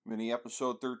Mini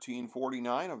episode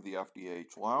 1349 of the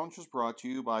FDH Lounge is brought to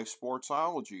you by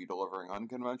Sportsology, delivering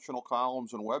unconventional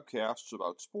columns and webcasts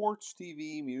about sports,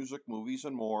 TV, music, movies,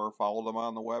 and more. Follow them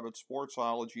on the web at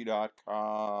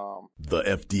sportsology.com. The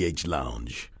FDH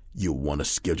Lounge. You'll want to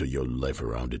schedule your life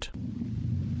around it.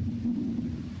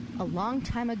 A long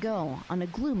time ago, on a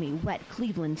gloomy, wet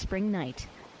Cleveland spring night,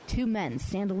 two men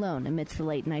stand alone amidst the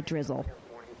late-night drizzle.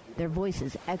 Their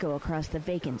voices echo across the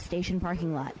vacant station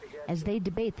parking lot as they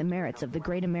debate the merits of the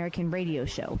great American radio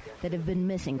show that have been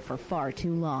missing for far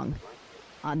too long.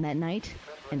 On that night,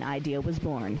 an idea was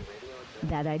born.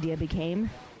 That idea became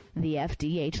the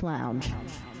FDH Lounge.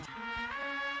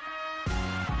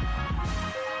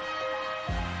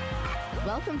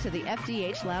 Welcome to the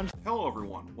FDH Lounge. Hello,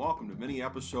 everyone. Welcome to mini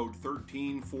episode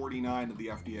 1349 of the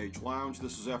FDH Lounge.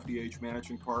 This is FDH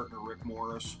managing partner Rick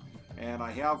Morris. And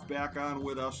I have back on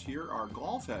with us here our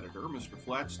golf editor, Mr.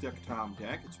 Flatstick Tom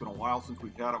Denk. It's been a while since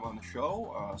we've had him on the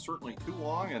show, certainly too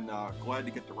long, and glad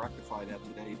to get to rectify that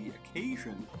today. The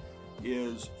occasion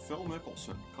is Phil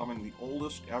Mickelson, becoming the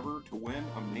oldest ever to win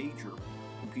a major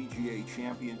PGA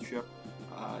Championship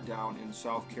down in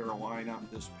South Carolina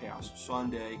this past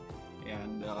Sunday.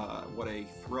 And what a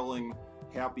thrilling,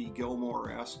 Happy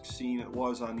Gilmore-esque scene it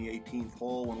was on the 18th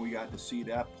hole when we got to see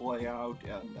that play out,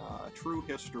 and true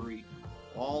history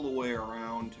all the way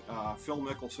around. Phil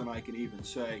Mickelson, I can even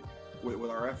say, with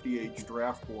our FDH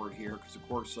draft board here, because of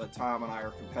course Tom and I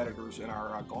are competitors in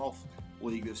our golf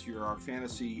league this year, our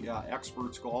Fantasy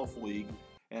Experts Golf League,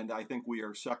 and I think we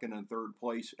are second and third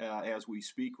place as we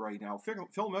speak right now.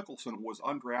 Phil Mickelson was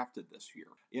undrafted this year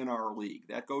in our league.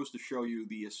 That goes to show you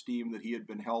the esteem that he had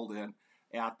been held in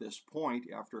at this point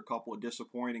after a couple of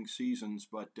disappointing seasons,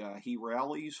 but he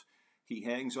rallies, he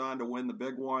hangs on to win the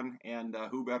big one, and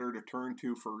who better to turn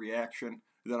to for reaction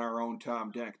than our own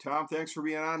Tom Denk. Tom, thanks for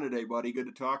being on today, buddy. Good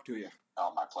to talk to you.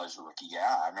 Oh, my pleasure, Ricky.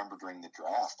 Yeah, I remember during the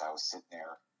draft, I was sitting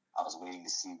there, I was waiting to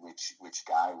see which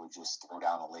guy would just throw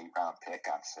down a late round pick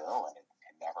on Phil, and it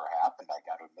never happened. I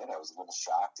got to admit, I was a little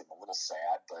shocked and a little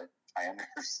sad, but I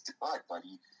understood. But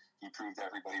he proved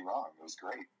everybody wrong. It was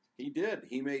great. He did.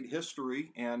 He made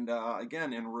history, and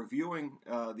again, in reviewing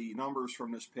the numbers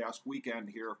from this past weekend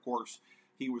here, of course,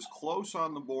 he was close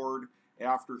on the board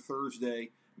after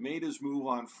Thursday, made his move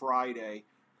on Friday,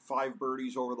 5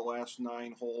 birdies over the last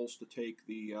 9 holes to take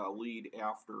the lead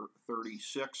after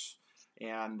 36,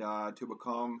 and to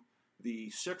become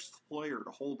the 6th player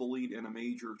to hold the lead in a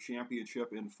major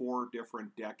championship in 4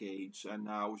 different decades, and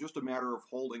it was just a matter of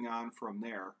holding on from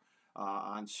there.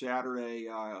 On Saturday,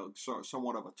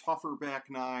 somewhat of a tougher back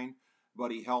 9,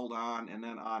 but he held on. And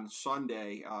then on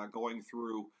Sunday, going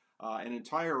through an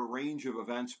entire range of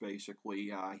events,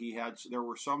 basically, there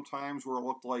were some times where it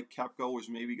looked like Koepka was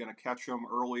maybe going to catch him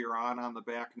earlier on the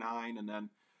back 9, and then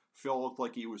Phil looked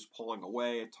like he was pulling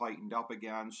away. It tightened up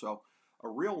again. So a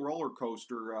real roller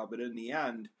coaster, but in the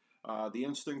end, the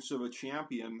instincts of a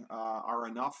champion are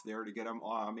enough there to get him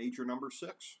major number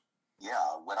 6.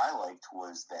 Yeah, what I liked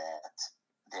was that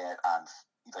on,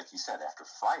 like you said, after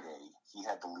Friday, he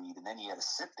had the lead, and then he had to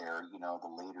sit there, the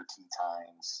later tee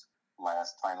times,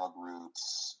 last final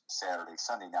groups, Saturday,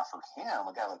 Sunday. Now for him,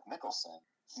 a guy like Mickelson,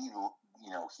 he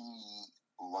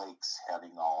likes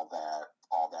having all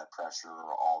that pressure,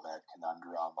 all that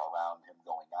conundrum around him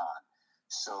going on.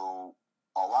 So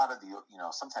a lot of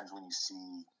sometimes when you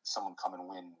see someone come and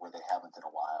win where they haven't in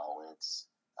a while, it's,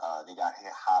 they got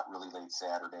hit hot really late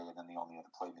Saturday, and then they only had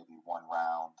to play maybe one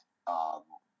round,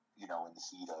 in the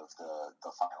heat of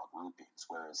the final groupings.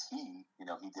 Whereas he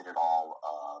did it all,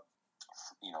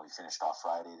 he finished off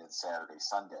Friday, then Saturday,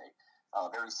 Sunday.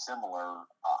 Very similar,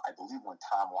 I believe, when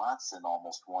Tom Watson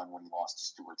almost won when he lost to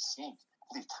Stuart Sink.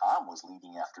 I believe Tom was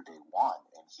leading after day 1,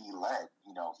 and he led.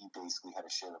 He basically had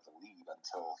a share of the lead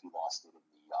until he lost it in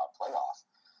the playoff.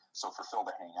 So for Phil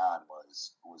to hang on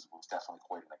was definitely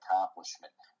quite an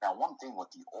accomplishment. Now, one thing with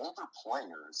the older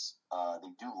players,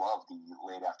 they do love the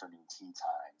late afternoon tee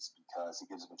times because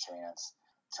it gives them a chance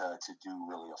to do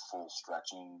really a full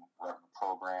stretching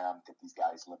program, get these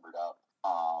guys limbered up.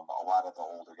 A lot of the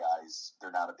older guys,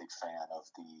 they're not a big fan of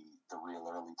the real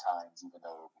early times, even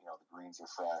though the greens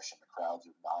are fresh and the crowds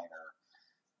are minor.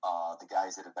 The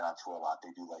guys that have been on tour a lot,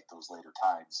 they do like those later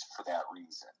times for that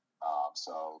reason.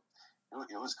 So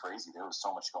it was crazy. There was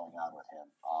so much going on with him,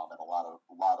 and a lot of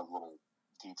little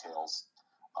details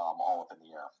all up in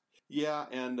the air. Yeah,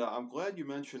 and I'm glad you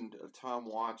mentioned Tom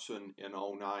Watson in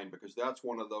 2009, because that's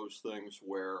one of those things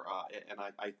where, and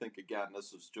I think, again,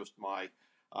 this is just my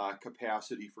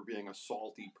capacity for being a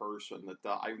salty person, that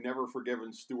I've never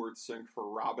forgiven Stuart Sink for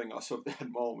robbing us of that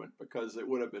moment, because it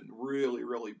would have been really,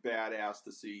 really badass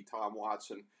to see Tom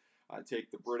Watson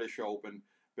take the British Open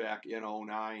back in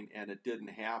 2009, and it didn't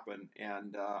happen.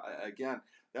 And again,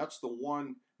 that's the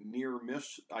one near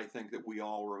miss I think that we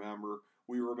all remember.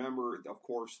 We remember, of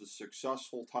course, the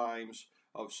successful times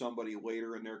of somebody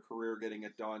later in their career getting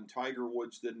it done. Tiger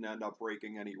Woods didn't end up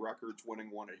breaking any records, winning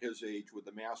one at his age with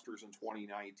the Masters in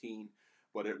 2019,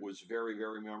 but it was very,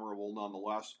 very memorable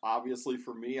nonetheless. Obviously,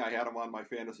 for me, I had him on my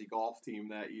fantasy golf team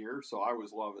that year, so I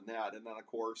was loving that. And then, of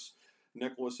course,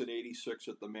 Nicklaus in '86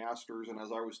 at the Masters, and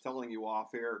as I was telling you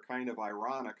off air, kind of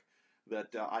ironic that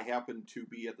I happened to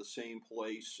be at the same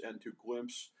place and to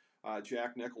glimpse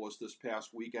Jack Nicklaus this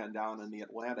past weekend down in the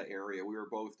Atlanta area. We were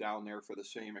both down there for the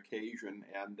same occasion,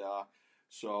 and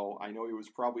so I know he was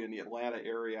probably in the Atlanta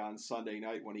area on Sunday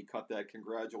night when he cut that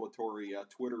congratulatory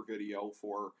Twitter video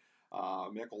for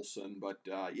Mickelson. But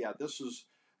yeah, this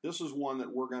is one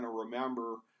that we're going to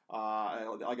remember.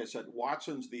 Like I said,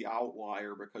 Watson's the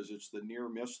outlier because it's the near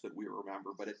miss that we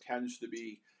remember, but it tends to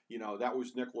be, that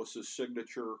was Nicklaus's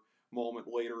signature moment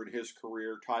later in his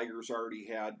career. Tiger's already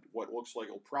had what looks like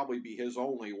it'll probably be his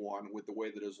only one with the way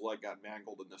that his leg got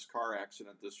mangled in this car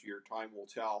accident this year. Time will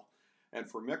tell. And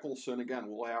for Mickelson, again,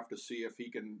 we'll have to see if he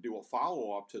can do a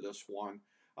follow-up to this one.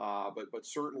 But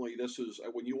certainly this is,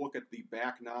 when you look at the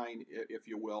back nine, if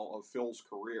you will, of Phil's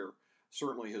career,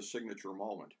 certainly his signature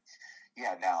moment.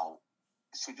 Yeah, now,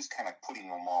 so just kind of putting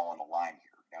them all on the line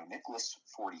here. Now, Nicklaus,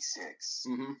 46,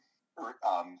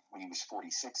 when he was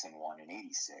 46 and won in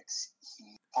 '86,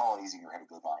 Paul Azinger had a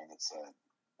good line that said,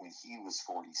 when he was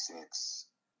 46,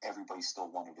 everybody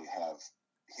still wanted to have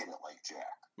hit it like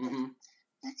Jack. Mm-hmm.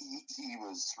 He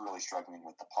was really struggling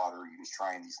with the putter. He was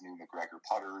trying these new McGregor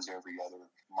putters every other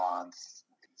month.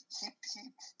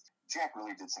 Jack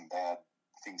really did some bad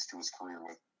things to his career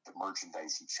with the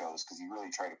merchandise he chose, because he really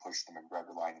tried to push the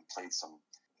McGregor line and played some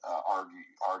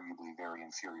arguably very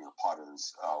inferior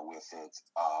putters with it.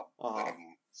 But I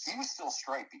mean, he was still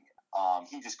striping it.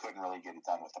 He just couldn't really get it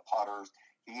done with the putters.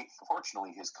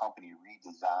 Fortunately, his company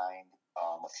redesigned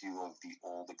a few of the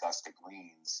old Augusta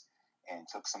greens and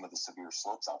took some of the severe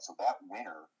slopes out. So that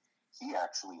winter, he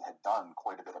actually had done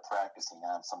quite a bit of practicing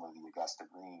on some of the Augusta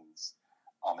greens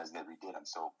as they redid them.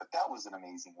 So, but that was an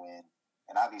amazing win,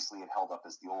 and obviously it held up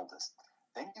as the oldest.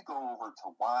 Then you go over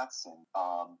to Watson.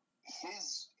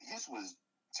 His was,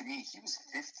 to me, he was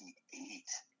 58,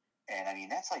 and I mean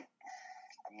that's like,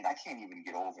 I can't even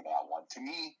get over that one. To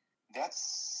me, that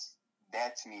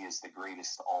to me is the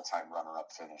greatest all-time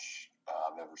runner-up finish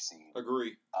I've ever seen.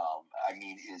 Agree.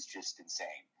 Is just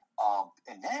insane.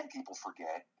 And then people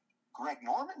forget Greg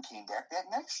Norman came back that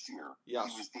next year. Yes.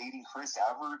 He was dating Chris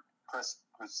Evert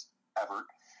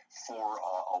for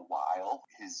a while.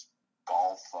 His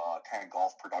golf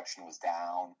production was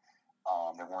down.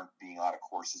 There weren't being a lot of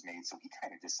courses made, so he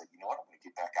kind of just said, you know what, I'm going to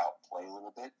get back out and play a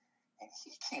little bit. And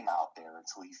he came out there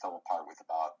until he fell apart with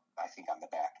about, I think, on the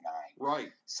back nine.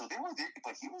 Right. So they were there,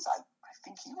 but he was, I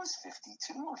think he was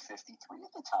 52 or 53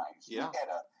 at the time. He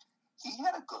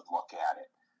had a good look at it.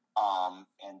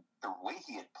 And the way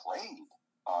he had played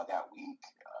that week,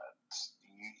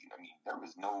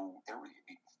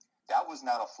 that was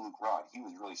not a fluke run. He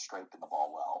was really striping the ball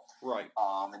well. Right.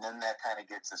 And then that kind of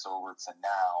gets us over to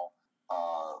now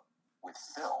with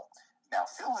Phil. Now,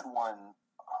 Phil had won,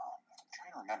 I'm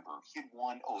trying to remember, he had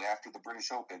won, after the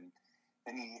British Open,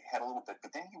 then he had a little bit,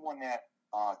 but then he won that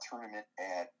tournament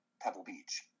at Pebble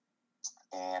Beach.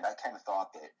 And I kind of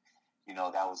thought that,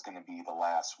 that was going to be the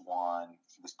last one.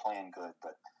 He was playing good,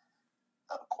 but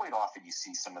quite often you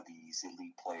see some of these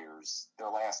elite players, their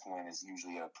last win is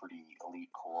usually a pretty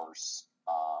elite course.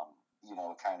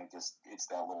 Kind of just, it's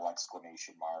that little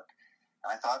exclamation mark. And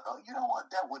I thought, you know what,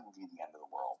 that wouldn't be the end of the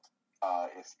world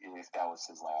if that was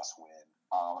his last win.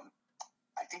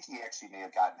 I think he actually may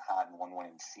have gotten hot and won one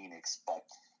in Phoenix, but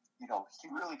he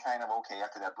really kind of,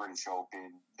 after that British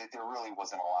Open, there really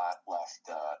wasn't a lot left.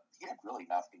 He had really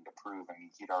nothing to prove. I mean,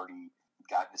 he'd already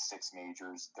gotten to 6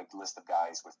 majors. The list of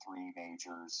guys with 3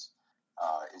 majors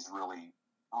is really,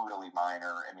 really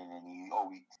minor. I mean, and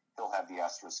he'll have the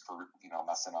asterisk for,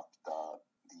 messing up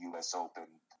the U.S. Open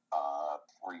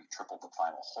where he tripled the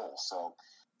final hole. So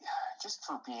just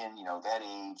for being, that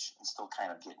age and still kind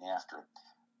of getting after it,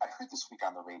 I heard this week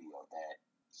on the radio that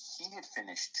he had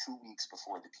finished 2 weeks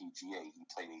before the PGA. He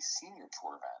played a senior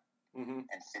tour event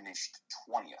and finished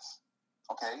 20th.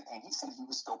 Okay, and he said he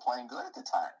was still playing good at the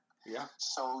time. Yeah.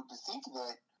 So to think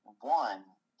that one,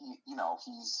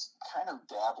 he's kind of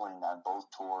dabbling on both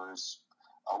tours,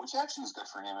 which actually is good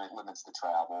for him. It limits the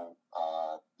travel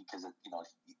because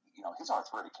his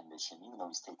arthritic condition, even though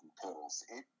he's taking pills,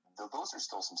 those are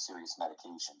still some serious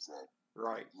medications that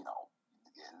right.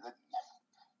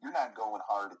 you're not going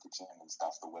hard at the gym and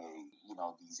stuff the way,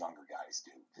 these younger guys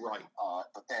do. Right.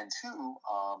 But then, too,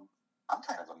 I'm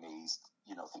kind of amazed,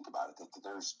 think about it, that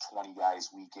there's 20 guys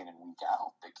week in and week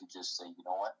out that could just say, you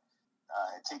know what,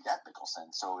 take that, Mickelson.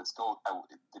 So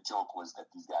the joke was that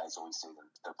these guys always say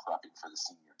they're prepping for the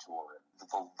senior tour. And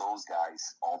those guys,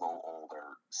 although old,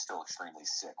 are still extremely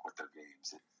sick with their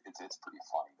games. It's pretty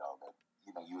funny, though, that,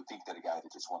 you would think that a guy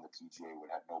that just won the PGA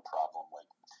would have no problem, like,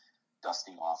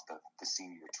 dusting off the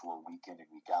senior tour week in and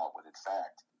week out, when in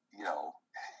fact,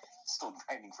 still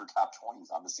grinding for top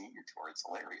 20s on the senior tour. It's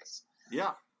hilarious.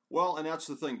 Yeah. Well, and that's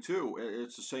the thing, too.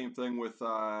 It's the same thing with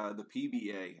the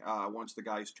PBA. Once the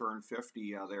guys turn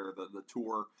 50, the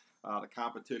tour, the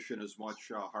competition is much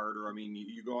harder. I mean,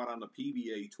 you go out on the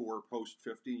PBA tour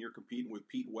post-50, and you're competing with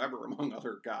Pete Weber, among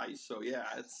other guys. So, yeah,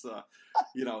 it's,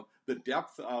 the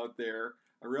depth out there,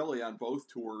 really, on both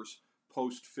tours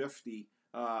post-50,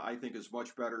 I think is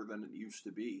much better than it used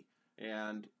to be.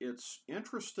 And it's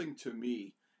interesting to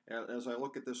me, as I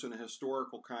look at this in a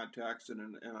historical context and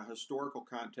in a historical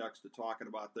context of talking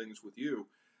about things with you,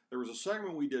 there was a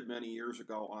segment we did many years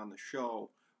ago on the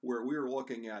show where we were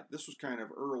looking at, this was kind of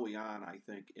early on, I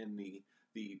think, in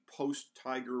the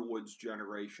post-Tiger Woods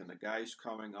generation, the guys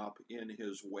coming up in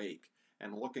his wake,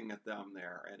 and looking at them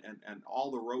there, and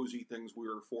all the rosy things we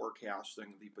were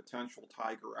forecasting, the potential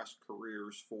Tiger-esque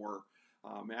careers for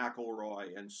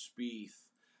McIlroy and Spieth,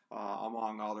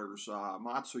 among others.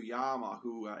 Matsuyama,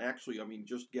 who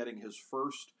just getting his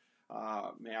first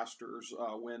Masters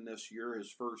win this year,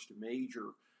 his first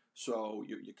major, so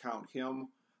you count him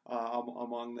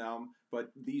among them.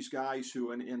 But these guys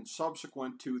who, and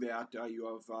subsequent to that,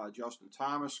 you have Justin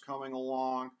Thomas coming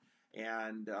along,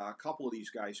 and a couple of these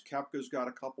guys. Koepka's got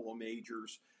a couple of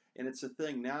majors, and it's a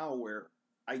thing now where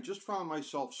I just found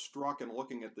myself struck in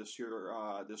looking at this here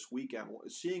this weekend,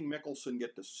 seeing Mickelson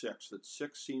get to 6. That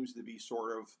 6 seems to be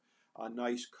sort of a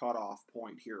nice cutoff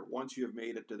point here. Once you have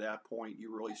made it to that point,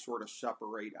 you really sort of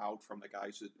separate out from the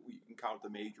guys that you can count the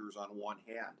majors on one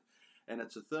hand. And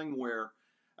it's a thing where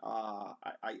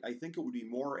I think it would be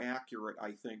more accurate,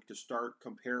 I think, to start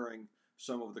comparing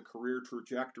some of the career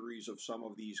trajectories of some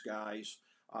of these guys,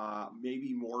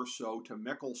 maybe more so to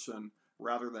Mickelson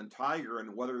rather than Tiger,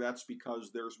 and whether that's because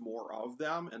there's more of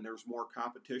them and there's more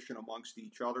competition amongst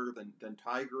each other than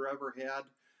Tiger ever had,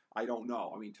 I don't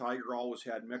know. I mean, Tiger always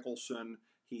had Mickelson.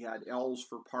 He had Els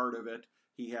for part of it.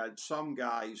 He had some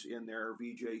guys in there,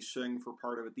 Vijay Singh for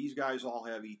part of it. These guys all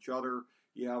have each other.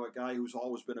 You have a guy who's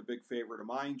always been a big favorite of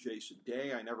mine, Jason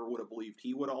Day. I never would have believed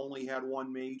he would have only had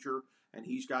one major, and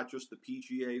he's got just the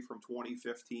PGA from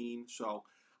 2015. So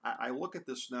I look at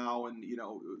this now, and,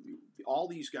 all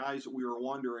these guys that we were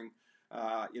wondering,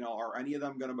 are any of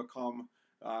them going to become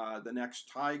the next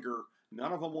Tiger?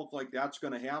 None of them look like that's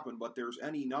going to happen, but there's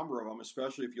any number of them,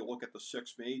 especially if you look at the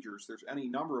 6 majors, there's any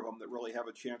number of them that really have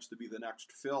a chance to be the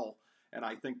next Phil, and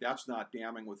I think that's not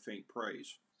damning with faint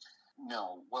praise.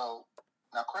 No, well,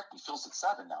 now correct me, Phil's at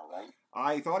 7 now, right?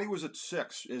 I thought he was at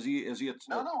 6. Is he at...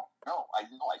 No, I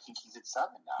think he's at 7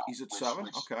 now. He's at 7?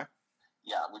 Okay.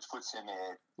 Yeah, which puts him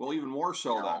at... Well, even more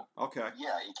so, then. Okay.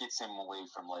 Yeah, it gets him away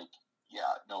from,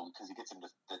 because it gets him to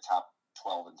the top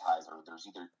 12 in ties, or there's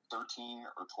either 13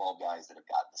 or 12 guys that have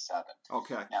gotten to 7.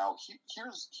 Okay. Now,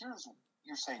 here's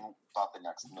you're saying about the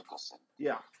next Mickelson.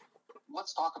 Yeah.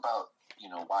 Let's talk about,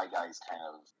 why guys kind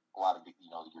of, a lot of,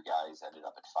 your guys ended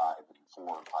up at 5 and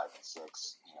 4 and 5 and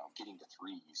 6. Getting to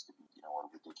 3 used to be, a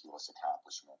ridiculous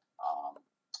accomplishment.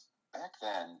 Back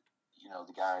then,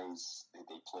 the guys,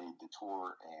 they played the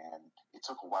tour, and it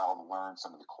took a while to learn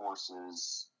some of the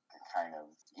courses and kind of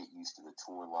get used to the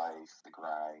tour life, the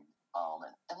grind.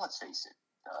 And let's face it,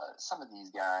 some of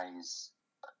these guys,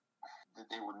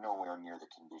 they were nowhere near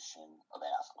the condition of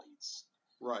athletes.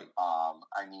 Right.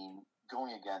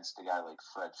 Going against a guy like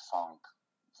Fred Funk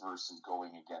versus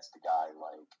going against a guy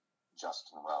like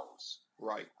Justin Rose.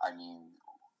 Right.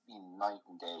 Night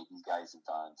and day, these guys have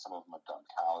done, some of them have done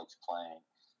college playing.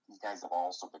 These guys have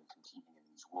also been competing in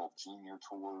these World Junior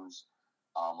Tours,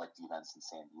 like the events in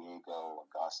San Diego,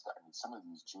 Augusta. Some of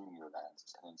these junior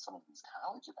events, and then some of these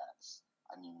college events.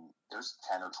 There's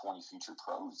 10 or 20 future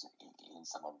pros in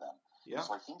some of them. Yeah.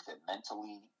 So I think that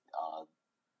mentally,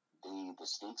 the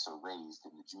stakes are raised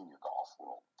in the junior golf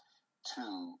world.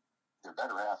 2, they're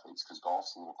better athletes because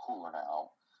golf's a little cooler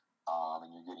now,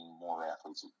 and you're getting more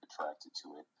athletes attracted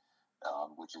to it,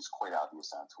 which is quite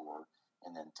obvious on tour.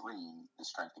 And then 3, the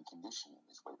strength and conditioning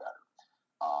is way better.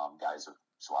 Guys are,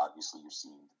 so obviously you're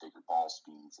seeing the bigger ball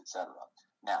speeds, etc.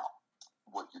 Now,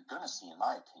 what you're going to see, in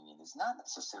my opinion, is not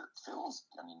necessarily Phil's.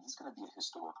 He's going to be a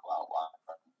historical outlier.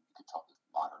 You could talk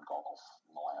modern golf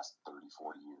in the last 30,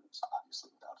 40 years,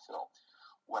 obviously, without Phil.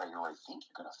 What I think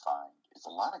you're going to find is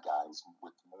a lot of guys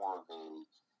with more of a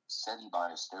Seti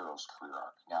Ballesteros career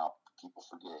arc. Now, people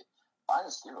forget,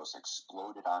 Ballesteros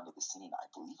exploded onto the scene, I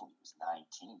believe, when he was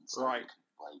 19. So right.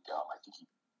 I think he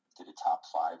did a top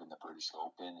 5 in the British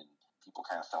Open, and people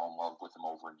kind of fell in love with him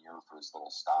over in Europe for his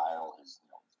little style. His,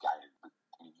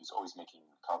 he was always making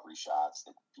recovery shots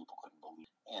that people couldn't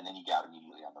believe. And then he got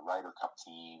immediately on the Ryder Cup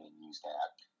team and used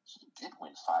that. He did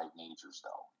win 5 majors,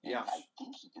 though. And yes. I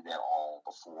think he did that all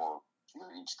before either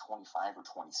age 25 or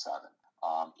 27.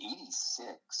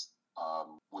 86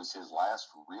 was his last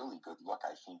really good look,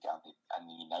 I think, on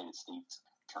the United States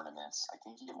tournaments. I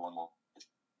think he had won more.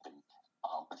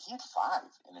 But he had 5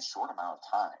 in a short amount of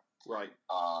time. Right.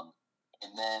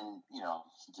 And then,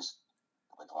 he just,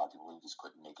 like a lot of people, he just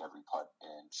couldn't make every putt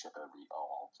and chip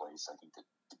all place. I think that,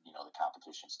 the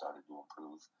competition started to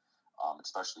improve,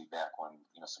 especially back when,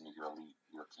 some of your elite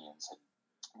Europeans had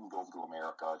moved over to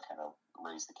America, kind of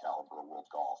raised the caliber of world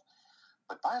golf.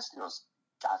 But Ballesteros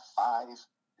got 5,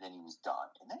 then he was done.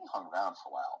 And then he hung around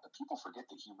for a while. But people forget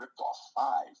that he ripped off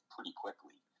 5 pretty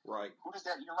quickly. Right. Who does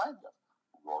that remind you of?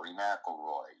 Rory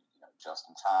McIlroy,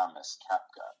 Justin Thomas,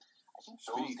 Koepka. I think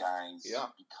those guys,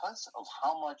 because of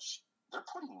how much they're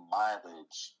putting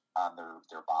mileage on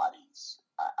their bodies,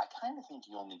 I kind of think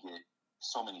you only get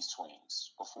so many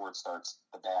swings before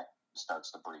the back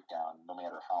starts to break down, no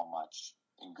matter how much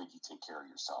and good you take care of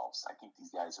yourselves. I think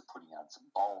these guys are putting on some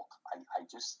bulk. I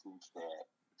just think that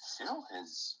Phil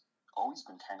has always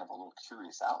been kind of a little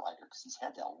curious outlier because he's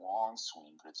had that long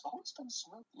swing, but it's always been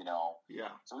smooth,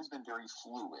 Yeah. It's always been very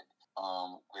fluid,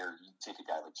 where you take a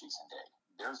guy like Jason Day.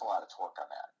 There's a lot of torque on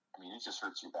that. I mean, it just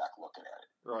hurts your back looking at it.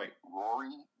 Right.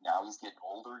 Rory, now he's getting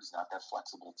older. He's not that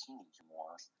flexible teenager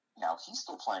anymore. Now, he's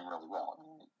still playing really well.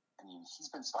 I mean,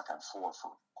 he's been stuck on 4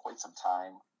 for quite some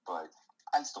time, but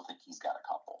I still think he's got a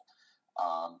couple.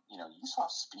 You saw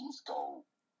Spieth go.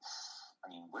 I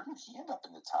mean, where did he end up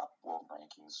in the top world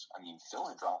rankings? I mean, Phil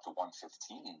had dropped to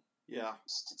 115. Yeah.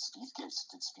 Did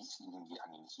Spieth even get? I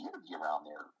mean, he had to be around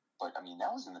there. But, I mean, that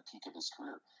was in the peak of his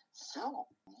career. Phil,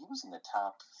 he was in the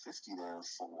top 50 there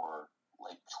for,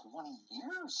 20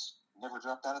 years. Never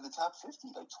dropped out of the top 50,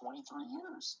 23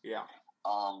 years. Yeah.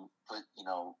 But,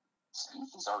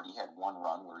 Spieth has already had one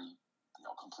run where he,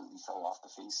 completely fell off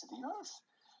the face of the earth.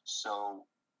 So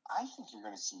I think you're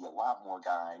going to see a lot more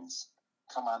guys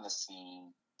come on the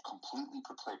scene, completely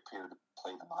prepared to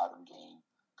play the modern game,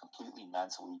 completely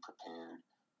mentally prepared.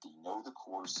 They know the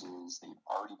courses. They've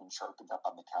already been sharpened up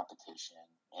on the competition,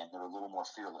 and they're a little more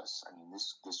fearless. I mean,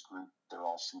 this group, they're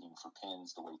all shooting for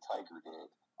pins the way Tiger did.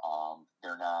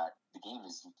 They're not.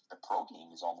 The pro game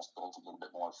is almost built a little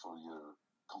bit more for your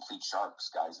complete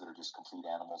sharks, guys that are just complete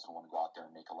animals and want to go out there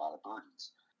and make a lot of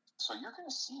birdies. So you're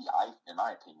going to see, in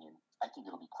my opinion, I think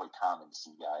it'll be quite common to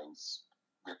see guys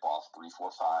rip off 3, 4,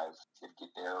 5,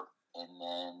 get there, and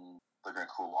then they're going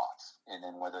to cool off. And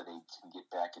then whether they can get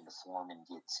back into form and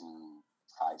get to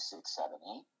 5, 6, 7,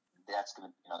 8, that's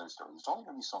going to be another story. There's only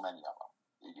going to be so many of them.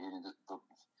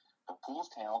 The pool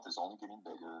of talent is only getting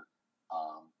bigger.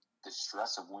 The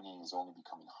stress of winning is only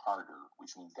becoming harder,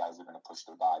 which means guys are going to push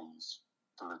their bodies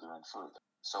further and further.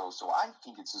 So I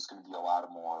think it's just going to be a lot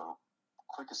of more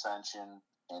quick ascension,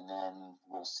 and then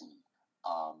we'll see.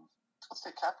 Let's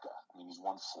take Koepka. I mean, he's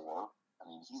won 4. I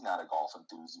mean, he's not a golf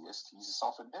enthusiast. He's a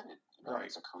self-admitted. Right.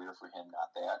 It's a career for him,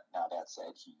 not that. Now, that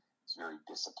said, he's very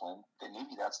disciplined. Then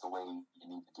maybe that's the way you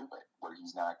need to do it, where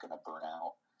he's not going to burn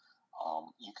out.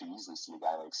 You could easily see a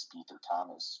guy like Spieth or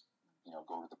Thomas,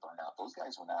 go to the burnout. Those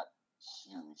guys were not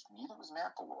huge. Neither was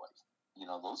McIlroy.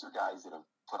 Those are guys that have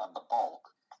put on the bulk,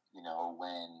 when,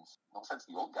 no offense,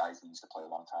 the old guys that used to play a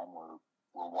long time were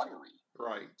wiry.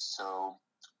 Right. So,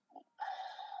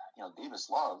 Davis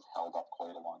Love held up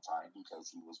quite a long time because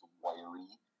he was wiry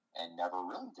and never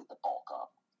really did the bulk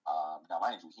up. Now,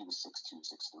 mind you, he was 6'2",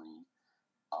 6'3".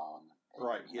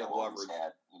 Right, he had leverage.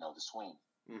 Had, the swing.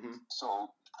 Mm-hmm.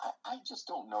 So I just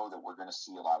don't know that we're going to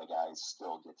see a lot of guys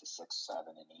still get to 6, 7,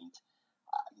 and 8.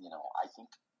 I think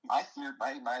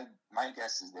my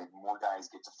guess is that more guys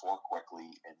get to 4 quickly,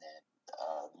 and then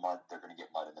they're going to get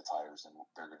mud in the tires, and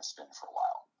they're going to spin for a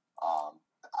while.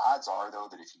 The odds are, though,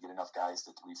 that if you get enough guys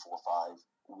to 3, 4,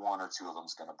 5, 1 or 2 of them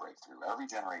is going to break through. Every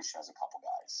generation has a couple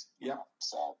guys. Yeah.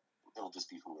 So it'll just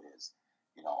be who it is.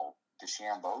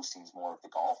 DeChambeau seems more of the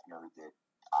golf nerd that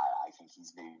I think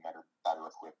he's maybe better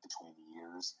equipped between the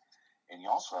years. And you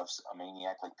also have a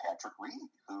maniac like Patrick Reed,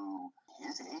 who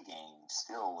his A game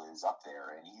still is up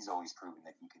there, and he's always proven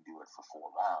that he can do it for 4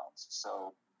 rounds.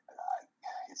 So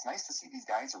it's nice to see these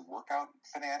guys are workout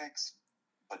fanatics,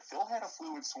 but Phil had a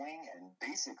fluid swing, and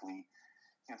basically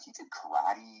you know, he did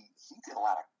karate. He did a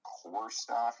lot of core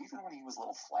stuff. Even when he was a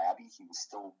little flabby, he was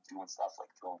still doing stuff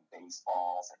like throwing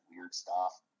baseballs and weird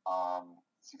stuff.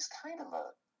 He was kind of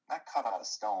not cut out of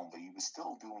stone, but he was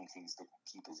still doing things to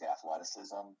keep his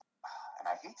athleticism. And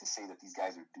I hate to say that these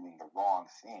guys are doing the wrong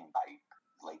thing by,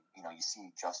 like, you know, you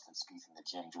see Justin Spieth in the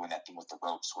gym doing that thing with the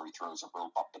ropes where he throws a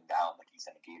rope up and down like he's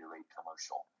in a Gatorade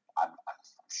commercial. I'm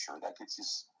sure that gets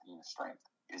his strength.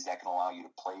 Is that going to allow you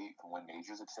to play and win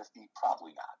majors at 50?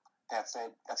 Probably not. That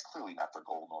said, that's clearly not their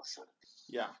goal, nor should it be.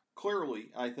 Yeah,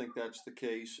 clearly, I think that's the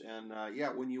case. And,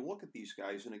 when you look at these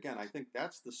guys, and again, I think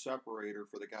that's the separator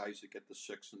for the guys that get the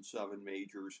 6 and 7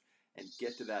 majors and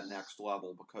get to that next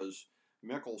level, because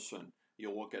Mickelson,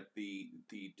 you look at the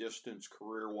distance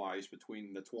career-wise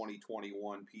between the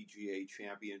 2021 PGA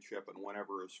Championship and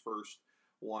whenever his first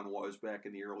one was back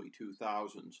in the early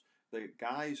 2000s. The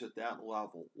guys at that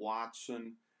level,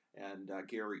 Watson and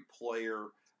Gary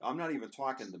Player, I'm not even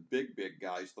talking the big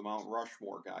guys, the Mount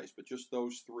Rushmore guys, but just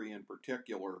those three in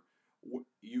particular,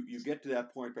 you get to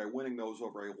that point by winning those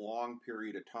over a long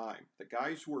period of time. The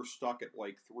guys who are stuck at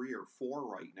like 3 or 4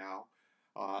 right now,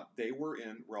 they were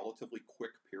in relatively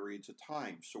quick periods of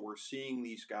time. So we're seeing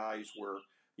these guys where,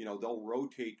 you know, they'll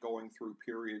rotate going through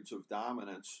periods of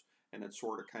dominance, and it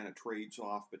sort of kind of trades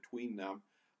off between them.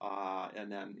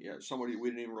 And then somebody we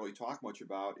didn't even really talk much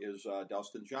about is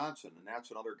Dustin Johnson, and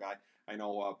that's another guy. I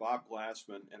know Bob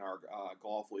Glassman in our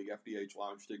Golf League FDH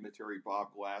Lounge dignitary,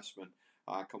 Bob Glassman,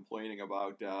 complaining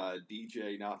about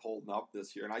DJ not holding up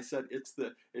this year, and I said it's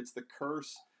the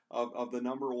curse of the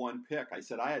number 1 pick. I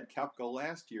said I had Koepka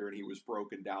last year, and he was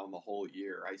broken down the whole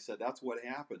year. I said that's what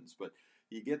happens, but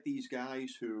you get these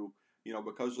guys who, you know,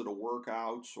 because of the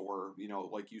workouts or, you know,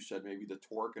 like you said, maybe the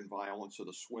torque and violence of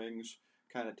the swings,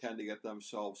 kind of tend to get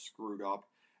themselves screwed up.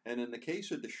 And in the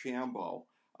case of DeChambeau,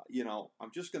 you know,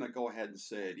 I'm just going to go ahead and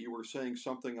say it. You were saying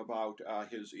something about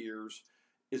his ears.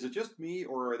 Is it just me,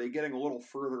 or are they getting a little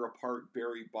further apart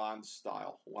Barry Bonds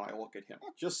style when I look at him?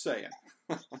 Just saying.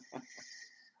 Well,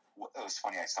 it was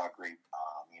funny. I saw a great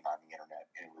meme on the internet,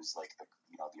 and it was like the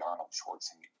Arnold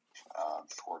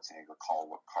Schwarzenegger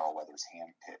Carl Weathers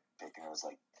hand pick, and it was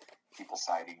like people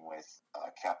siding with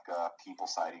Koepka, people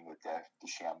siding with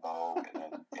DeChambeau, and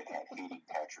then it had hating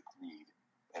Patrick Reed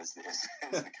as the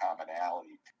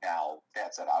commonality. Now,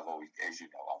 that said, I've always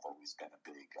been a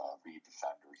big Reed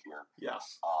defender here.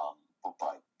 Yes.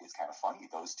 But it's kind of funny.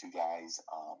 Those two guys,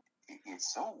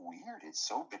 it's so weird. It's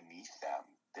so beneath them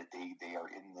that they are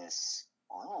in this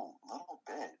little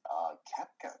bit.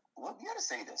 Koepka, well, we got to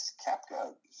say this.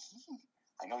 Koepka,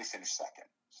 I know he finished second.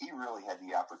 He really had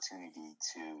the opportunity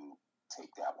to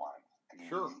take that one. I mean,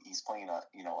 sure. He's playing a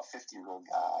 50-year-old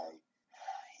guy.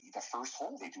 The first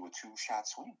hole, they do a 2-shot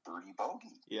swing, birdie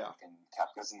bogey. Yeah. And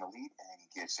Koepka's in the lead, and then he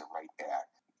gives it right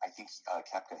back. I think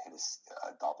Koepka hit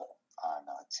a double on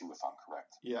 2, if I'm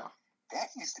correct. Yeah.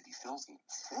 That used to be Phil's game.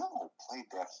 Phil played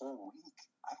that whole week.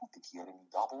 I don't think he had any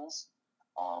doubles.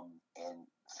 And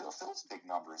Phil's big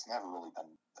number has never really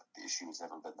been the issue. Has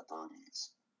never been the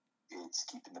birdies. It's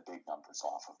keeping the big numbers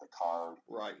off of the card.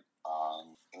 Right.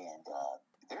 And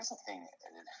there's a thing.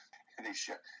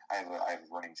 I have a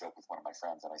running joke with one of my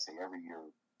friends, and I say every year,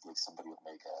 like, somebody will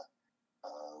make a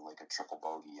triple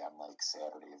bogey on like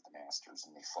Saturday of the Masters,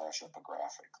 and they flash up a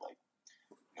graphic like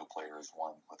no player has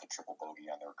won with a triple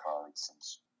bogey on their card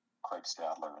since Craig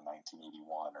Stadler in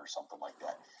 1981 or something like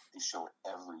that. They show it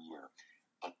every year.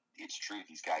 But it's true,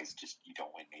 these guys you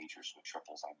don't win majors with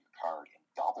triples on your card, and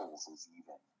doubles is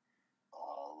even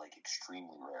like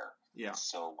extremely rare. Yeah.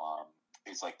 So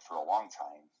it's like for a long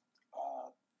time,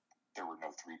 there were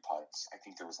no 3 putts. I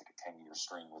think there was like a 10-year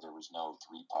string where there was no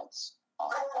 3 putts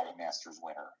by a Masters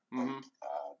winner. Mm-hmm.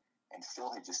 And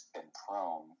Phil had just been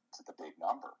prone to the big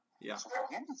number. Yeah. So for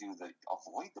him to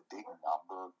avoid the big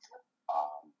number,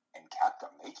 and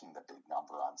Koepka making the big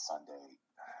number on Sunday,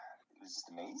 it was just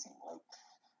amazing. Like,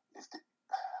 if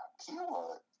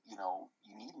Kiowa,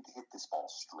 you needed to hit this ball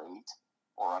straight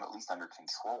or at least under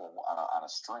control on a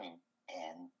string,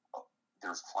 and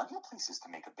there's plenty of places to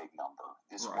make a big number.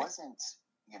 This right. wasn't,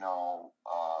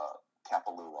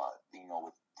 Kapalua,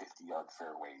 with 50-yard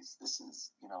fairways. This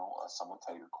is, a somewhat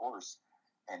tighter course.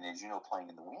 And as you know, playing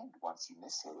in the wind, once you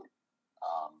miss hit it,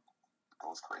 it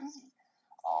goes crazy.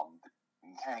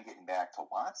 And kind of getting back to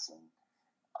Watson,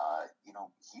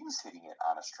 he was hitting it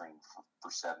on a string for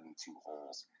 72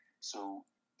 holes. So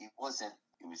it was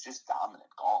just dominant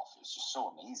golf. It was just so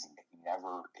amazing that it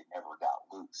never got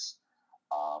loose.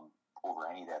 over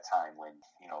any of that time when,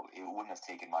 it wouldn't have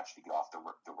taken much to get off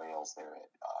the rails there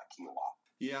at Kiowa.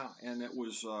 Yeah, and it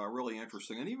was really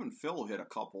interesting. And even Phil hit a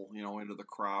couple, into the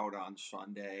crowd on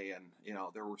Sunday. And,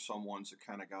 there were some ones that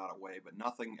kind of got away, but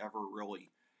nothing ever really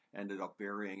ended up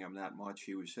burying him that much.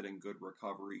 He was hitting good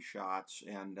recovery shots.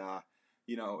 And,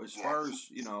 as far as,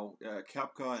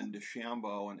 Koepka and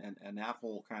DeChambeau and that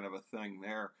whole kind of a thing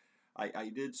there, I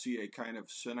did see a kind of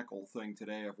cynical thing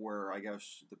today of where I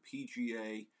guess the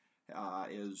PGA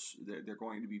they're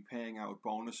going to be paying out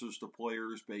bonuses to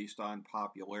players based on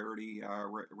popularity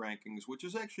rankings, which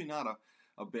is actually not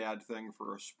a bad thing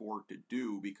for a sport to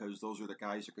do, because those are the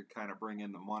guys that could kind of bring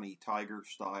in the money, Tiger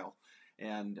style.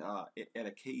 And at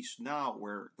a case now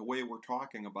where the way we're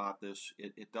talking about this,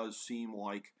 it does seem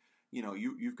like,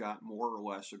 you've got more or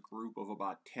less a group of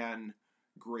about 10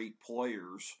 great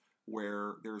players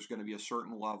where there's going to be a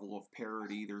certain level of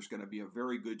parity. There's going to be a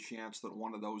very good chance that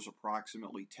one of those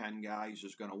approximately 10 guys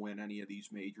is going to win any of these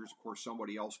majors. Of course,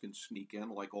 somebody else can sneak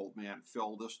in, like old man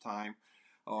Phil this time,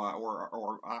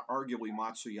 or arguably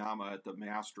Matsuyama at the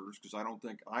Masters, because I don't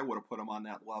think I would have put him on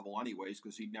that level anyways,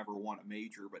 because he'd never won a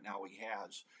major, but now he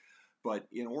has. But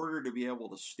in order to be able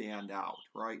to stand out,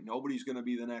 right, nobody's going to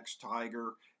be the next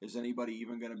Tiger. Is anybody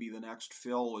even going to be the next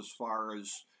Phil as far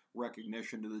as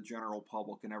recognition to the general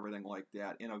public and everything like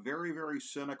that? In a very, very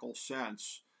cynical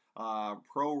sense,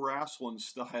 pro wrestling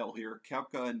style here,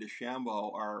 Koepka and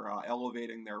DeChambeau are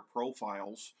elevating their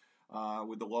profiles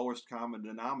with the lowest common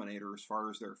denominator as far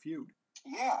as their feud.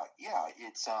 Yeah,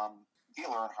 it's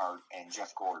Dale Earnhardt and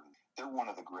Jeff Gordon. They're one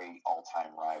of the great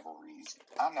all-time rivalries.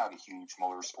 I'm not a huge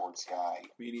motorsports guy.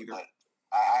 Me neither. But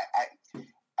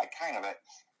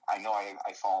I know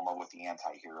I fall in love with the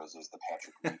anti-heroes, as the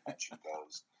Patrick Reed mention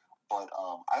goes. But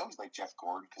I always liked Jeff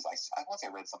Gordon because once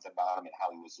I read something about him and how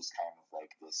he was just kind of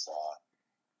like this,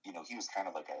 he was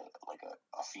kind of like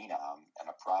a phenom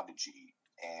and a prodigy.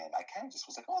 And I kind of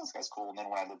just was like, oh, this guy's cool. And then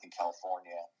when I lived in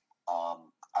California,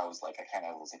 I was like, okay,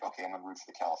 I'm going to root for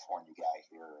the California guy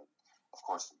here. And of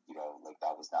course,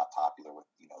 that was not popular with,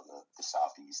 the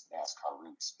Southeast NASCAR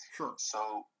roots. Sure.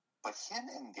 So, but him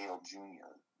and Dale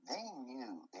Jr., they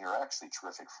knew they were actually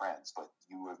terrific friends, but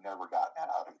you have never gotten that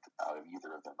out of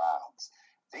either of their mouths.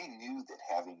 They knew that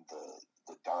having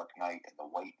the Dark Knight and the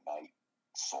White Knight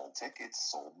sold tickets,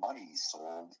 sold money,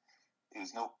 It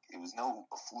was no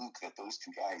fluke that those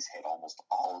two guys had almost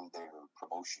all of their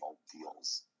promotional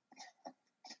deals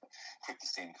with the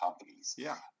same companies.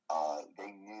 Yeah.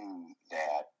 They knew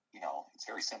that, it's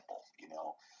very simple.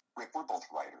 Rick, we're both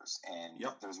writers, and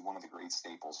There's one of the great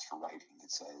staples for writing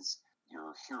that says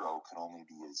your hero can only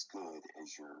be as good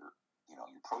as your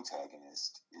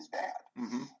protagonist is bad.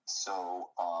 Mm-hmm. So,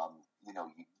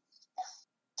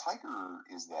 Tiger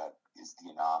is the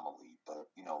anomaly,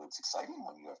 but it's exciting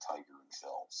when you have Tiger and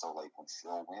Phil. So like when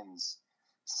Phil wins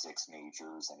 6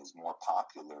 majors and is more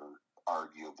popular,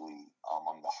 arguably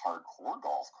among the hardcore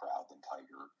golf crowd than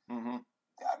Tiger, mm-hmm.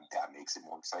 that makes it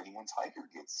more exciting when Tiger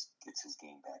gets his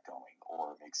game back going,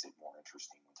 or makes it more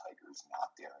interesting when Tiger's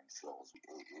not there and Phil's.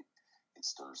 It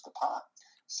stirs the pot.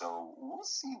 So we'll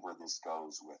see where this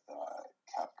goes with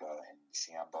Koepka and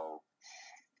DeChambeau.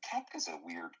 Koepka's a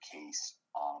weird case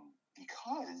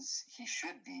because he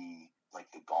should be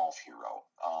like the golf hero.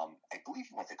 I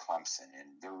believe he went to Clemson,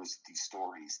 and there was these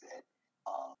stories that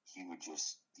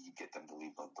he'd get them to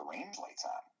leave the range lights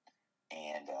on.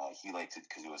 And he liked it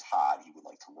because it was hot. He would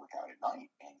like to work out at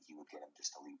night, and he would get them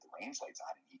just to leave the range lights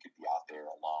on, and he could be out there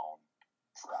alone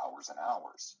for hours and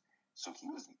hours. So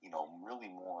he was,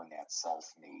 really more in that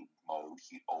self-made mode.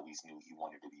 He always knew he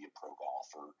wanted to be a pro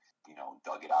golfer,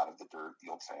 dug it out of the dirt the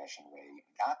old-fashioned way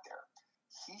and got there.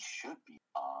 He should be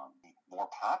more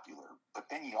popular, but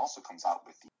then he also comes out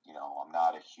with I'm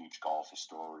not a huge golf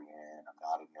historian. I'm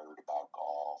not a nerd about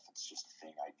golf. It's just a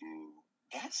thing I do.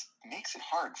 That makes it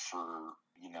hard for,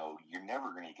 you're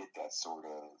never going to get that sort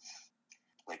of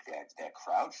like that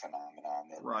crowd phenomenon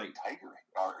that right.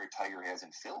 Tiger has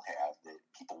and Phil have, that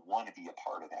people want to be a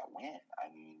part of that win.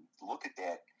 I mean, look at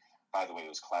that. By the way,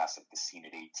 it was classic, the scene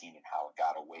at 18 and how it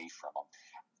got away from him.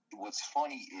 What's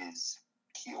funny is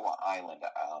Kiowa Island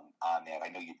on that. I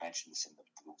know you mentioned this in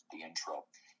the intro.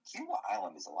 Kiowa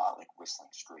Island is a lot like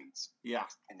Whistling Straits. Yeah.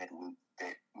 And that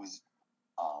was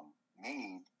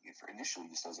made initially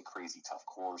just as a crazy tough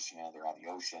course. They're on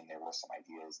the ocean. There were some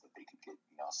ideas that they could get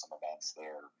some events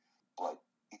there, but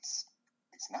it's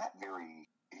not made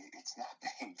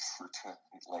for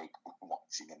like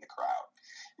watching in the crowd.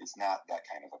 It's not that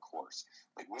kind of a course.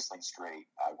 Like Whistling Straight,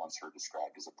 I once heard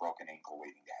described as a broken ankle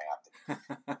waiting to happen,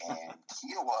 and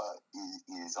Kiowa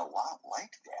is a lot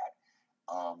like that.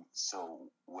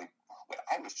 So what what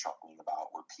I was chuckling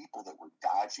about were people that were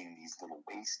dodging these little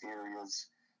waist areas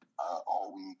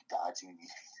all week, dodging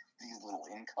these little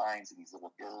inclines and these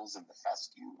little hills in the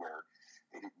fescue where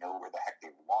they didn't know where the heck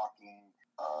they were walking.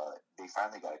 They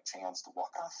finally got a chance to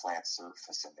walk on a flat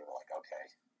surface, and they were like, okay,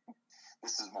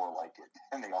 this is more like it.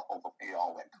 And they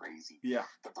all went crazy. Yeah.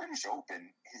 The British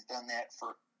Open has done that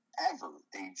forever.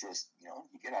 They just, you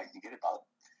get about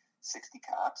 60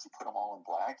 cops, you put them all in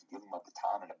black, you give them a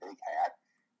baton and a big hat,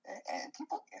 and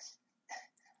people,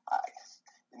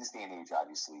 in this day and age,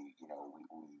 obviously,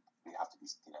 we have to be,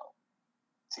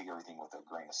 take everything with a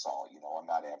grain of salt. I'm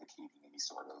not advocating any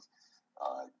sort of,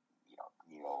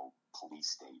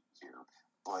 police state here,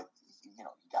 but you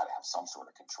got to have some sort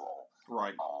of control.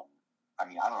 Right. I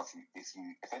don't know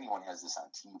if anyone has this on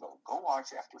TiVo, go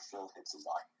watch after Phil hits his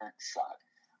iron shot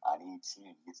on 18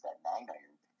 and he gets that 9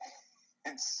 iron,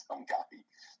 and some guy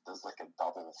does like a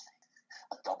double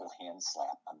hand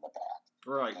slap on the back.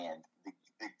 Right. And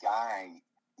the guy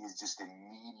is just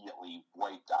immediately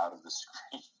wiped out of the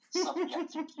screen. Somebody I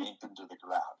think yanked him to the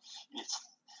ground.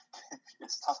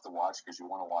 It's tough to watch because you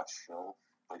want to watch Phil,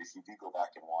 but if you do go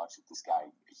back and watch it, this guy,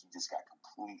 he just got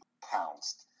completely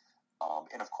pounced.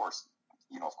 And of course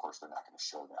they're not going to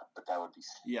show that, but that would be,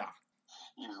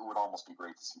 it would almost be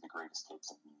great to see the greatest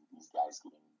hits of these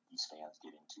fans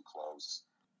getting too close.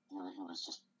 It was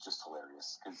just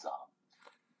hilarious because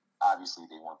obviously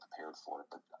they weren't prepared for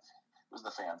it, but it was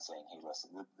the fans saying, "Hey,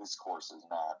 listen, this course is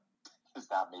not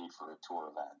made for a tour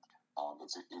event.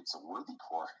 It's a worthy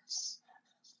course,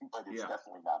 but it's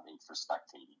definitely not made for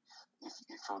spectating."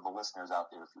 If for the listeners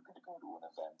out there, if you're going to go to an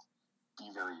event, be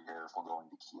very careful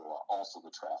going to Kiowa. Also, the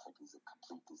traffic is a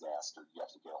complete disaster. You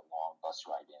have to get a long bus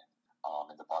ride in,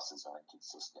 and the buses are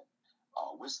inconsistent.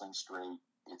 Whistling Straight,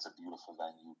 it's a beautiful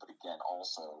venue, but again,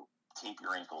 also tape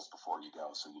your ankles before you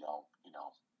go so you don't,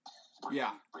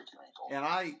 break your ankle. And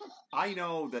I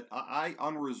know that I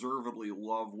unreservedly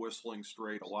love Whistling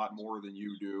Straight a lot more than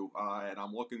you do, and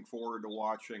I'm looking forward to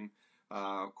watching,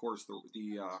 of course, the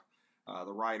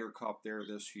Ryder Cup there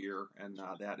this year, and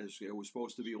it was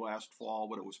supposed to be last fall,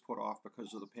 but it was put off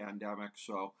because of the pandemic.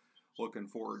 So, looking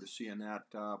forward to seeing that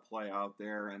play out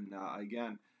there. And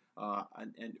again,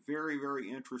 and very, very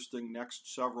interesting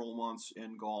next several months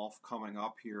in golf coming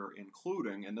up here,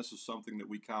 including, and this is something that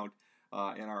we count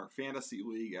in our fantasy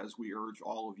league, as we urge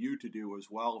all of you to do as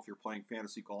well, if you're playing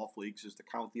fantasy golf leagues, is to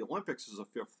count the Olympics as a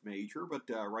fifth major. But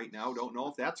right now, don't know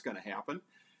if that's going to happen.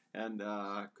 And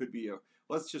could be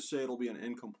let's just say it'll be an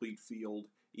incomplete field,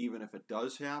 even if it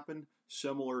does happen,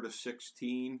 similar to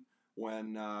 16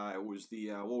 when it was the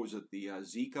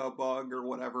Zika bug or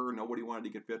whatever. Nobody wanted to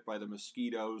get bit by the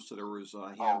mosquitoes, so there was a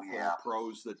handful of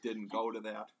pros that didn't go to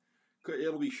that.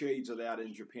 It'll be shades of that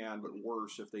in Japan, but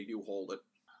worse if they do hold it.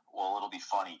 Well, it'll be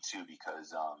funny too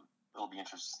because it'll be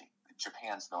interesting.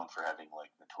 Japan's known for having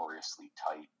notoriously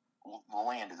tight. The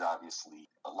land is obviously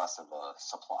less of a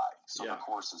supply, so the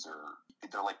courses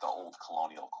they're like the old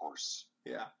colonial course.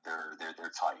 Yeah,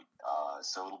 they're tight.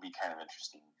 So it'll be kind of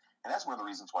interesting, and that's one of the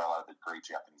reasons why a lot of the great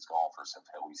Japanese golfers have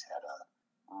always had to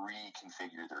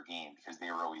reconfigure their game because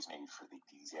they were always made for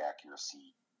these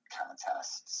accuracy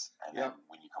contests, and then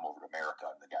when you come over to America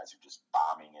and the guys are just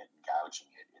bombing it and gouging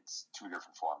it, it's two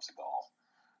different forms of golf.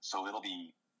 So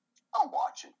I'll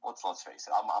watch it. Let's face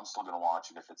it. I'm still going to watch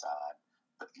it if it's on.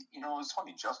 But, it was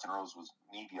funny. Justin Rose was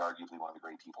maybe arguably one of the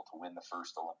great people to win the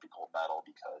first Olympic gold medal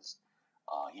because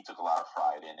he took a lot of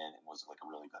pride in it and was like a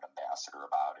really good ambassador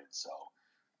about it. So,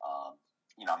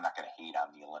 I'm not going to hate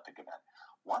on the Olympic event.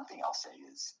 One thing I'll say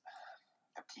is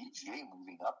the PGA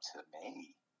moving up to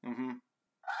May,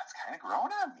 it's kind of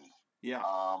growing on me. Yeah.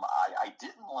 I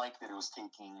didn't like that it was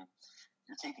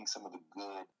you're taking some of the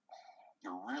good.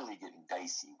 You're really getting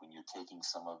dicey when you're taking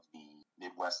some of the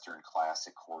Midwestern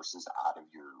classic courses out of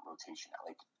your rotation.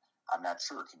 I'm not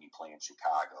sure. Can you play in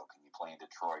Chicago? Can you play in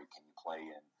Detroit? Can you play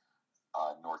in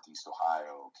Northeast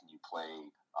Ohio? Can you play,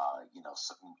 I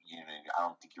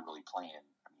don't think you're really playing.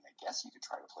 I guess you could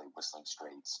try to play Whistling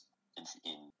Straits in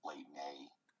late May.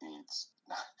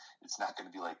 It's not going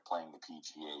to be like playing the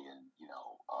PGA in,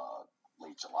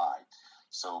 late July.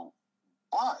 So,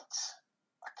 but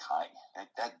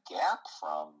that gap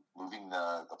from moving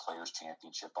the Players'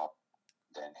 Championship up,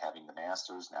 then having the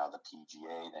Masters, now the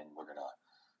PGA, then we're gonna,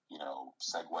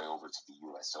 segue over to the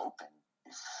U.S. Open.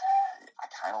 I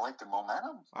kind of like the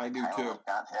momentum. I do too. Like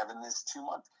not having this 2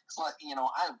 months. It's like,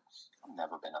 I've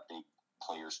never been a big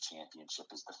Players' Championship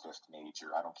as the fifth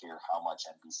major. I don't care how much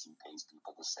NBC pays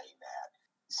people to say that.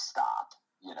 Stop.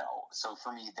 So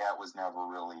for me, that was never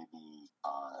really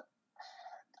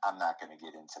I'm not going to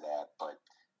get into that, but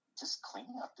just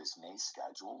cleaning up this May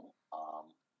schedule,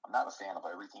 I'm not a fan of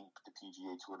everything the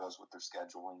PGA Tour does with their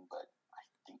scheduling, but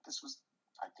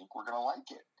I think we're going to like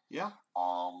it. Yeah.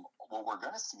 What we're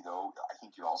going to see, though, I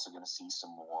think you're also going to see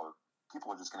some more.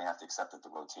 People are just going to have to accept that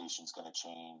the rotation's going to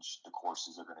change, the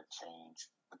courses are going to change.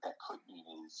 What that could mean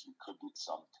is you could get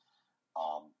some.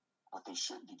 What they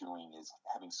should be doing is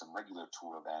having some regular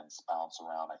tour events bounce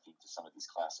around, I think, to some of these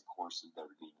classic courses that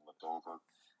are being looked over.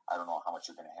 I don't know how much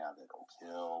you're going to have at Oak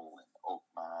Hill and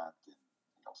Oakmont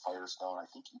and Firestone. I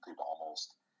think you could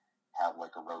almost have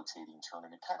like a rotating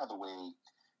tournament, kind of the way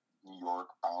New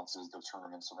York bounces the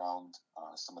tournaments around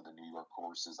some of the New York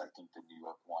courses. I think the New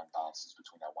York one bounces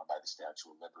between that one by the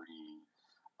Statue of Liberty,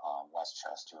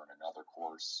 Westchester, and another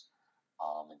course.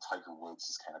 And Tiger Woods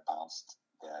has kind of bounced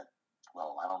that.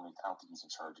 Well, I don't think he's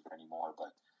in charge of it anymore,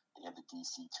 but they had the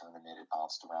DC tournament. It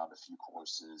bounced around a few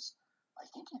courses. I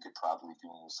think you could probably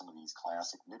do it with some of these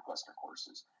classic Midwestern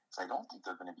courses, because I don't think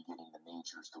they're going to be getting the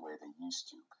majors the way they used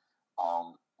to.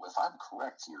 If I'm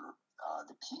correct here,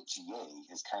 the PGA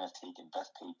has kind of taken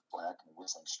Bethpage Black and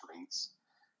Whistling Straits.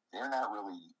 They're not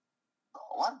really –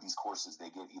 a lot of these courses,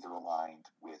 they get either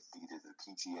aligned with either the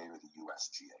PGA or the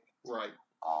USGA. Right.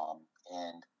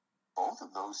 And both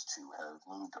of those two have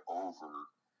moved over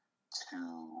to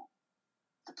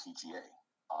the PGA.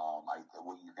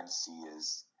 What you're going to see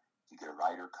is you get a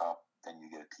Ryder Cup, then you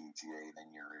get a PGA,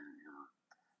 then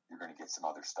you're going to get some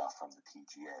other stuff from the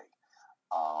PGA.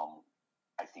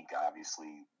 I think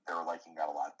obviously they're liking that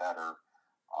a lot better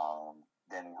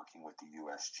than working with the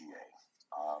USGA.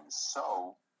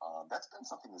 So that's been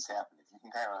something that's happened. If you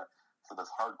can kind of, for the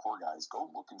hardcore guys,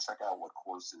 go look and check out what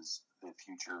courses the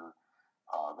future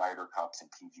Ryder Cups and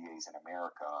PGAs in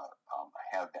America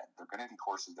have been. They're going to be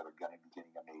courses that are going to be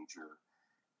getting a major.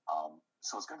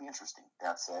 So it's going to be interesting.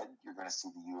 That said, you're going to see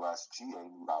the USGA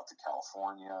move out to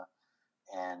California,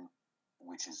 and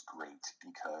which is great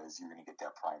because you're going to get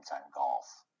that primetime golf.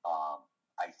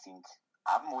 I think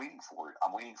I'm waiting for it.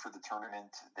 I'm waiting for the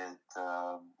tournament that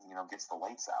gets the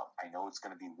lights out. I know it's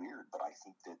going to be weird, but I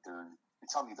think that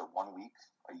it's on either 1 week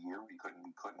a year we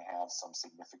couldn't have some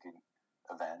significant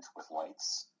event with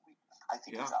lights. I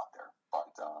think it's out there,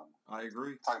 but I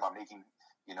agree. Talking about making,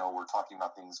 we're talking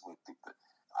about things with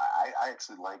I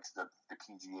actually liked the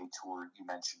PGA Tour you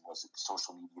mentioned was a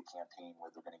social media campaign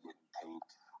where they're going to get paid.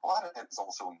 A lot of that is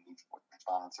also engagement with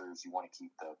sponsors. You want to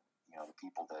keep the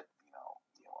people that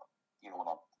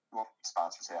when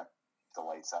sponsors have the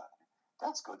lights out.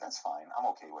 That's good. That's fine. I'm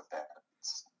okay with that.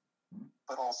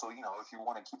 But also, if you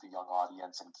want to keep a young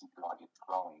audience and keep your audience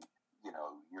growing,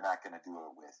 you're not going to do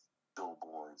it with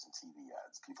billboards and TV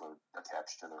ads. People are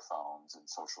attached to their phones and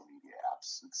social media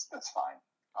apps. That's fine.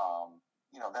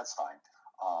 That's fine.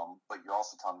 But you're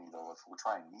also telling me, though, if we're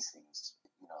trying these things,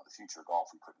 the future of golf,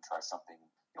 we couldn't try something.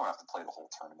 You don't have to play the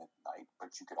whole tournament night,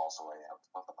 but you could also have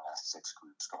the last 6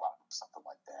 groups go out, something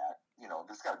like that.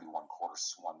 There's got to be one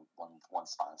course, one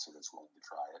sponsor that's willing to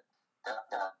try it. That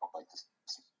I'd like to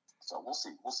see. So we'll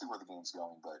see. We'll see where the game's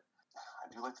going, but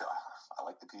I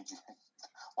like the PGA.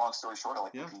 Long story short, I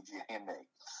like the PGA in May.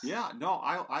 Yeah, no,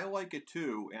 I like it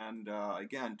too. And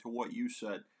again, to what you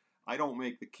said, I don't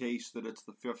make the case that it's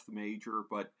the 5th major,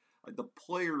 but the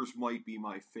Players might be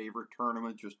my favorite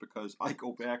tournament just because I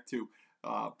go back to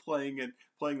playing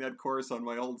that course on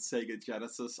my old Sega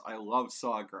Genesis. I love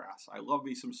Sawgrass. I love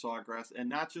me some Sawgrass, and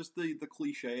not just the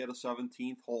cliche at a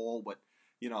 17th hole, but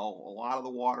a lot of the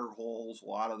water holes, a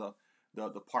lot of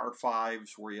the par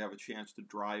 5s where you have a chance to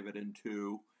drive it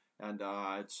into. And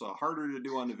it's harder to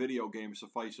do on the video game,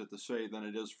 suffice it to say, than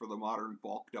it is for the modern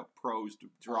bulked-up pros to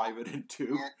drive it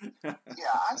into.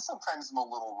 I sometimes am a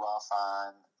little rough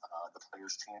on the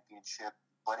Players' Championship,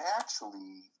 but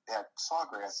actually, that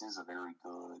Sawgrass is a very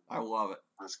good. I love it.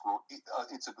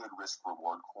 It's a good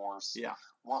risk-reward course. Yeah.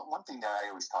 One thing that I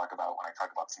always talk about when I talk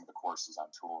about some of the courses on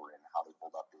tour and how they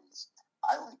hold up is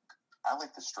I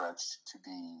like the stretch to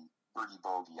be birdie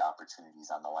bogey opportunities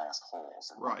on the last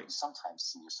holes. And right. You sometimes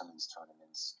see some of these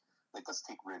tournaments, like let's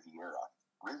take Riviera.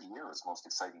 Riviera's most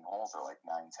exciting holes are like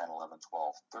 9, 10, 11,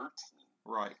 12, 13.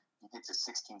 Right. You get to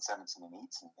 16, 17, and 18,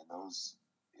 and those,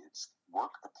 it's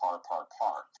work the par.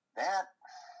 That,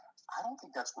 I don't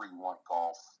think that's where you want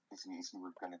golf if you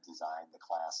were going to design the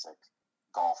classic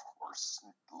golf course,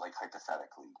 like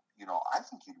hypothetically. I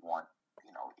think you'd want,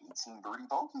 18 birdie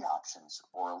bogey options,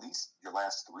 or at least your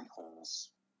last 3 holes.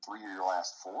 3 of your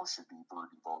last 4 should be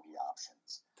birdie bogey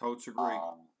options. Totes agree.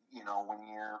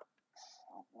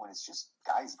 When it's just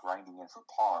guys grinding in for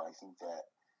par, I think that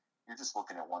you're just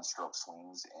looking at one-stroke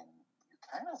swings and you're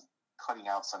kind of cutting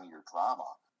out some of your drama.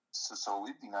 So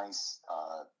it'd be nice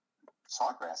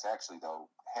Sawgrass actually, though,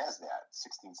 has that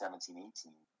 16, 17,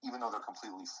 18. Even though they're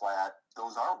completely flat,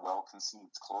 those are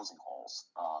well-conceived closing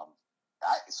holes.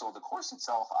 So the course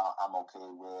itself, I'm okay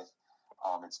with.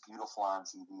 It's beautiful on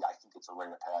TV. I think it's a rite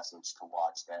of passage to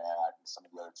watch that and some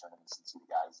of the other tournaments and see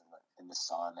the guys in the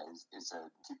sun.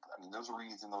 Those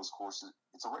reeds and those courses,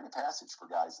 it's a rite of passage for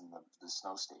guys in the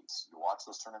snow states. You watch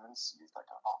those tournaments, you're like,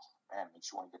 oh, man,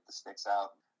 makes you want to get the sticks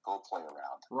out and go play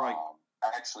around. Right.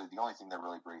 Actually, the only thing that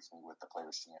really grates me with the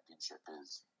Players' Championship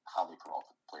is how they promote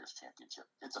the Players' Championship.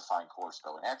 It's a fine course,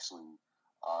 though, and actually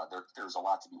there's a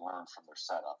lot to be learned from their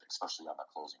setup, especially on the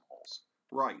closing holes.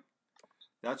 Right.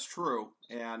 That's true,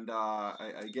 and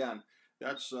again,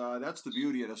 that's the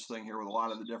beauty of this thing here with a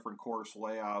lot of the different course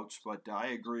layouts. But I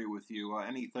agree with you.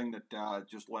 Anything that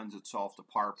just lends itself to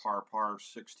par,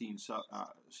 16,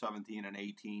 17, and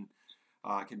 18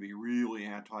 can be really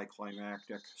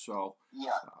anticlimactic. So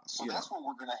that's what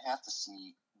we're going to have to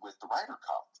see with the Ryder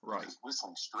Cup. Right. Because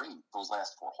Whistling Straight, those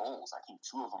last 4 holes, I think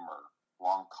 2 of them are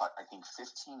long cut. I think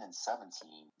 15 and 17,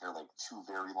 they're like 2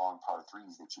 very long par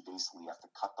 3s that you basically have to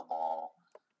cut the ball.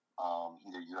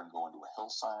 Either you're going to go into a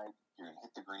hillside, you're going to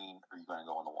hit the green, or you're going to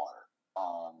go in the water.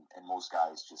 And most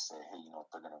guys just say, hey,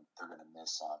 they're going to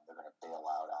miss on, they're going to bail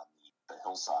out on the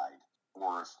hillside,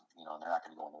 or if they're not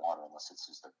going to go in the water unless it's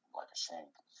just like a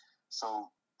shank. So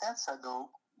that said,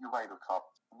 though, your Ryder Cup,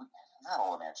 not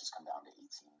all the matches come down to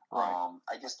 18. Right.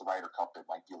 I guess the Ryder Cup, it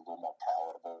might be a little more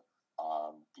palatable.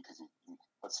 Because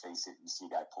let's face it, you see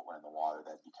a guy put one in the water,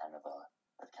 that'd kind of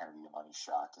be a money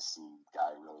shot to see a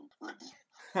guy really.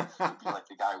 It would be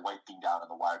like the guy wiping down in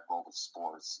the wide world of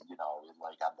sports,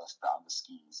 like on the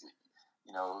skis.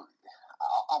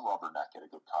 I'll rubberneck at a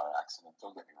good car accident.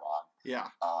 Don't get me wrong. Yeah.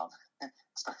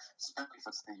 Especially if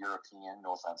it's the European.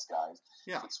 No offense, guys.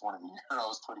 Yeah. If it's one of the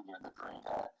Euros putting you in the drain,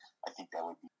 I think that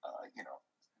would be,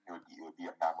 it would be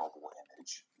a memorable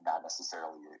image, not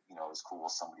necessarily, as cool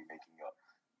as somebody making a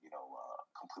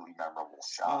completely memorable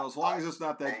shot. Well, as long as it's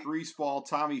not that greaseball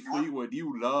Tommy Fleetwood,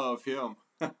 you love him.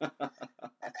 Hey,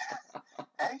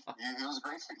 he was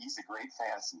great. He's a great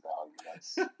fantasy value.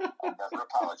 I'll never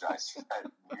apologize for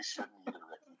that. You shouldn't either,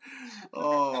 Ricky.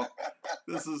 Oh,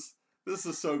 this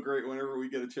is so great. Whenever we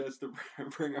get a chance to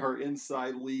bring our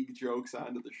inside league jokes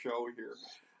onto the show here,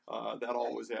 that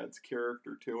always adds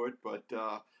character to it. But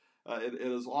it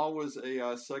is always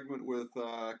a segment with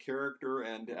character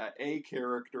and a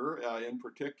character in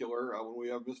particular when we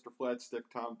have Mr. Flatstick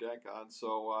Tom Denk on.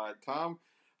 So, Tom,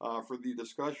 for the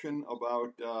discussion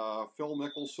about Phil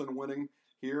Mickelson winning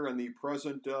here and the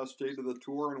present state of the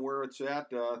tour and where it's at,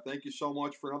 thank you so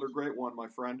much for another great one, my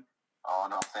friend. Oh,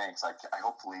 no, thanks. I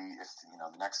hopefully, if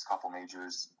the next couple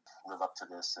majors live up to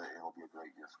this, it'll be a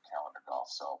great year for calendar golf.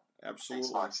 So, absolutely.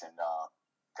 Thanks much, and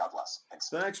God bless. Thanks.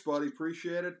 Thanks, buddy.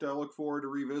 Appreciate it. I look forward to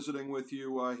revisiting with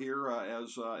you here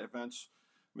as events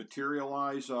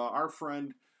materialize. Our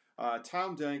friend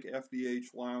Tom Denk,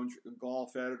 FDH Lounge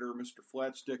golf editor, Mr.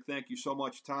 Flatstick. Thank you so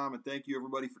much, Tom, and thank you,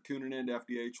 everybody, for tuning in to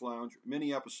FDH Lounge,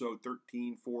 mini episode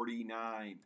 1349.